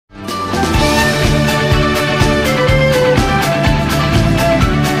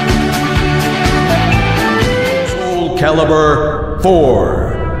Soulcalibur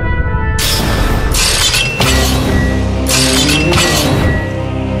IV.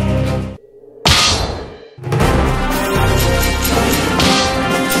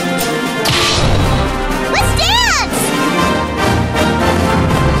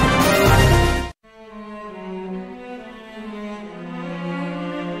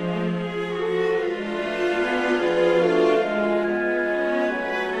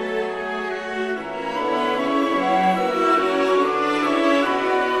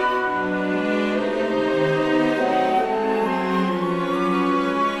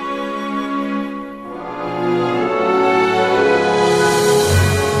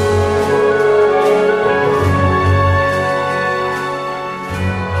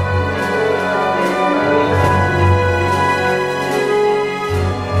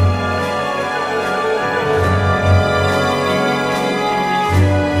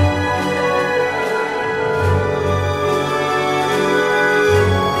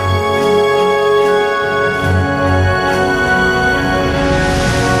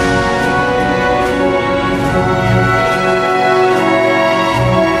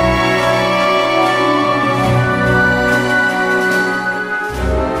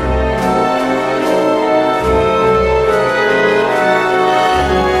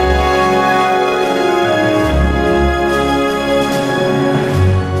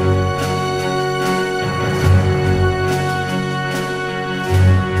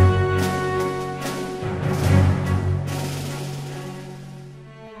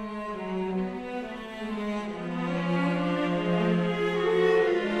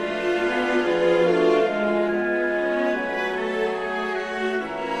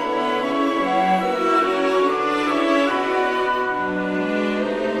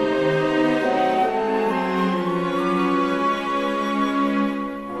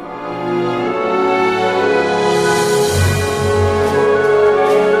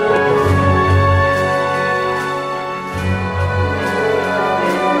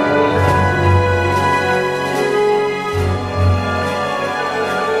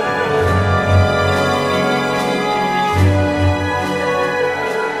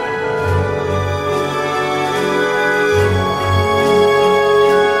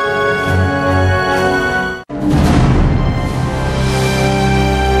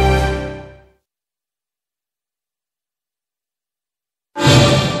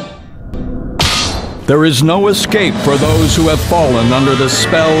 There is no escape for those who have fallen under the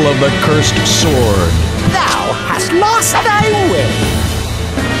spell of the cursed sword. Thou hast lost thy way.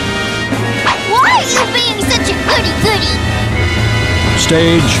 Why are you being such a goody-goody?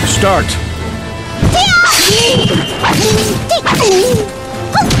 Stage start.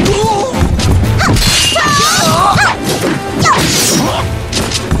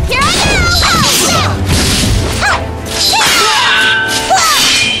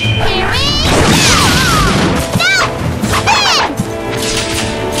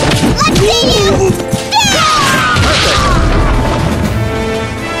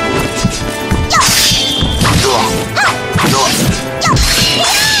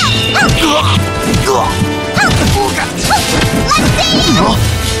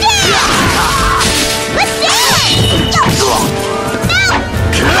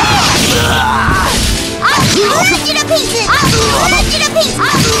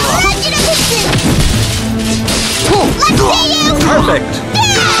 Perfect!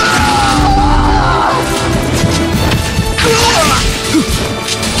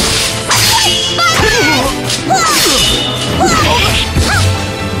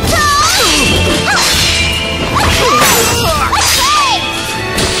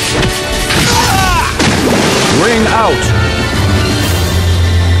 Ring out!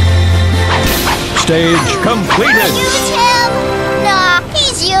 Stage completed! Use him! Nah,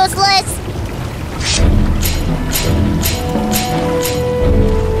 he's useless!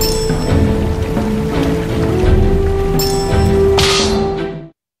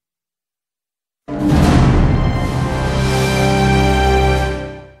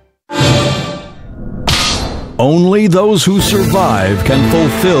 Only those who survive can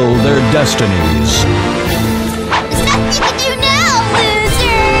fulfill their destinies. There's nothing you can do now,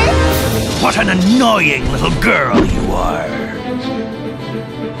 loser! What an annoying little girl you are.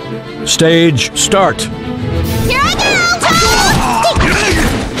 Stage start. Here I go!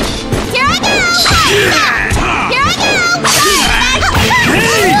 Here I go! Here I go! Alright! Let's see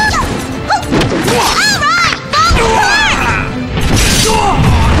you!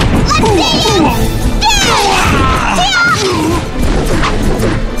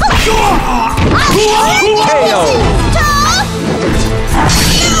 KO!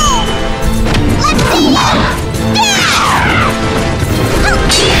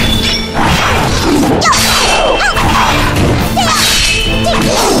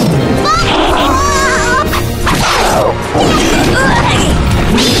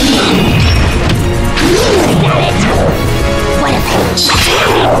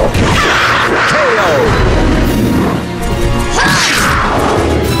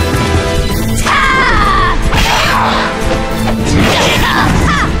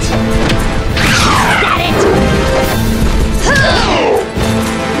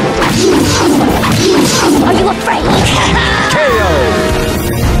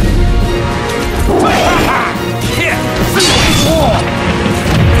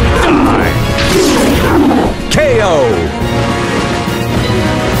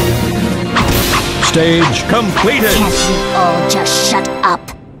 Stage completed! Can't you all just shut up?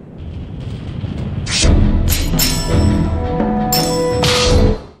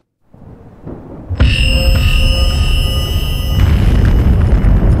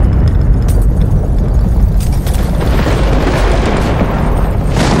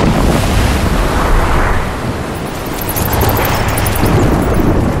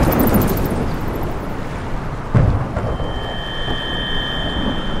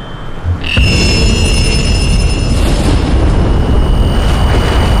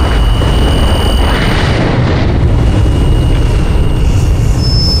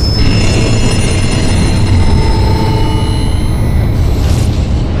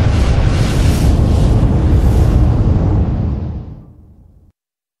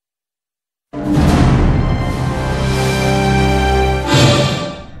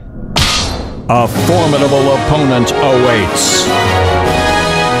 A formidable opponent awaits.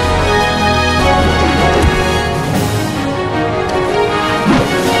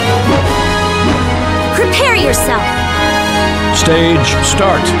 Prepare yourself. Stage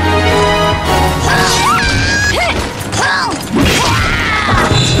start.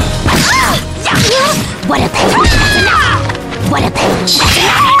 What a pain. That's enough. What a pain. That's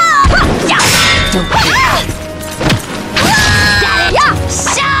enough. Don't worry.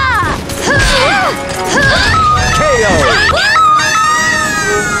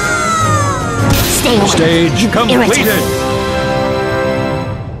 Stay away. Stage completed. Irritant.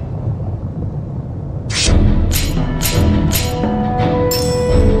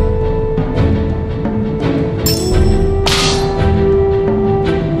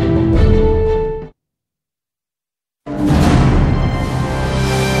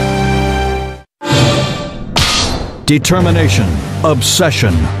 Determination,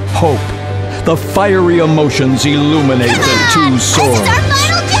 obsession, hope. The fiery emotions illuminate the two swords. This is our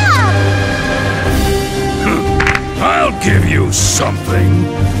final job! I'll give you something.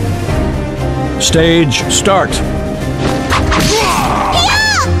 Stage start.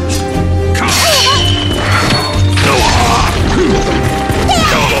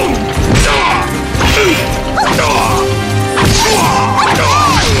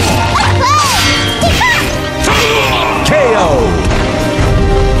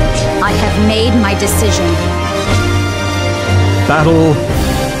 I have made my decision. Battle,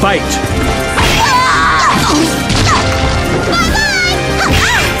 fight.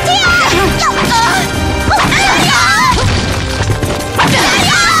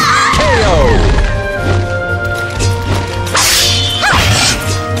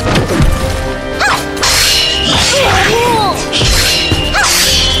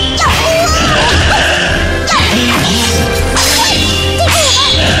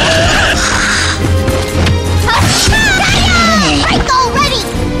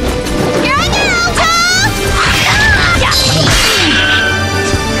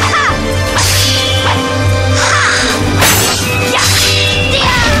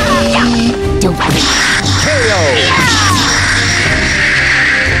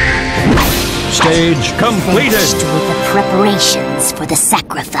 Stage completed. Finished with the preparations for the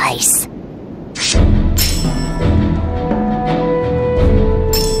sacrifice.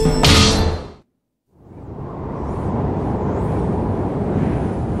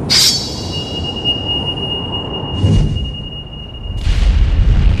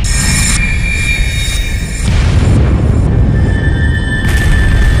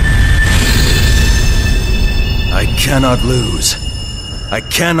 I cannot lose. I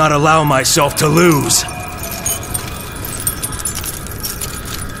cannot allow myself to lose.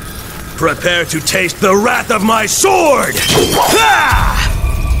 Prepare to taste the wrath of my sword! Ha!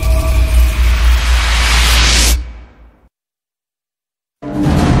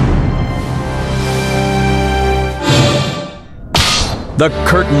 The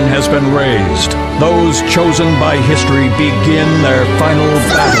curtain has been raised. Those chosen by history begin their final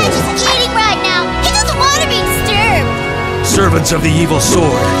battle. He's cheating right now. He doesn't want to be disturbed. Servants of the evil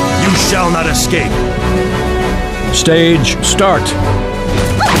sword, you shall not escape. Stage start.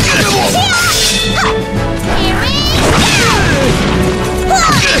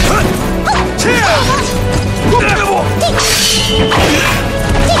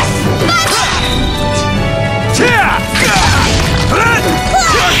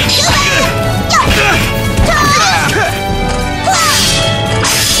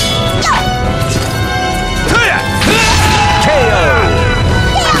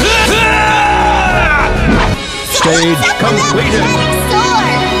 Stage completed.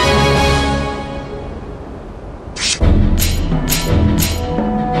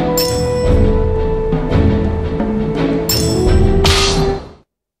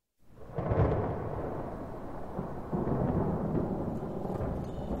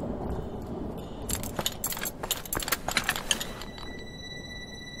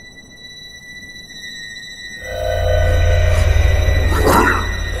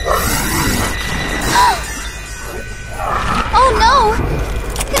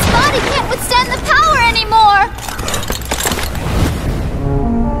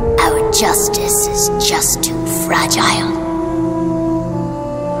 fragile.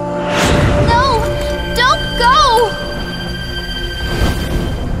 No! Don't go!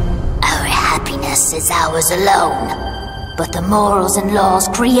 Our happiness is ours alone. But the morals and laws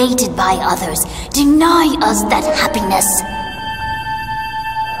created by others deny us that happiness.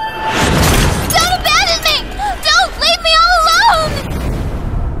 Don't abandon me! Don't leave me all alone!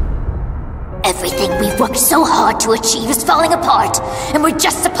 Everything we've worked so hard to achieve is falling apart, and we're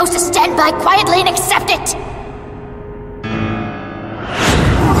just supposed to stand by quietly and accept it!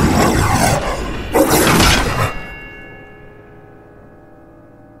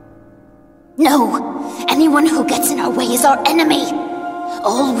 No! Anyone who gets in our way is our enemy!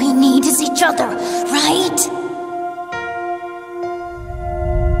 All we need is each other, right?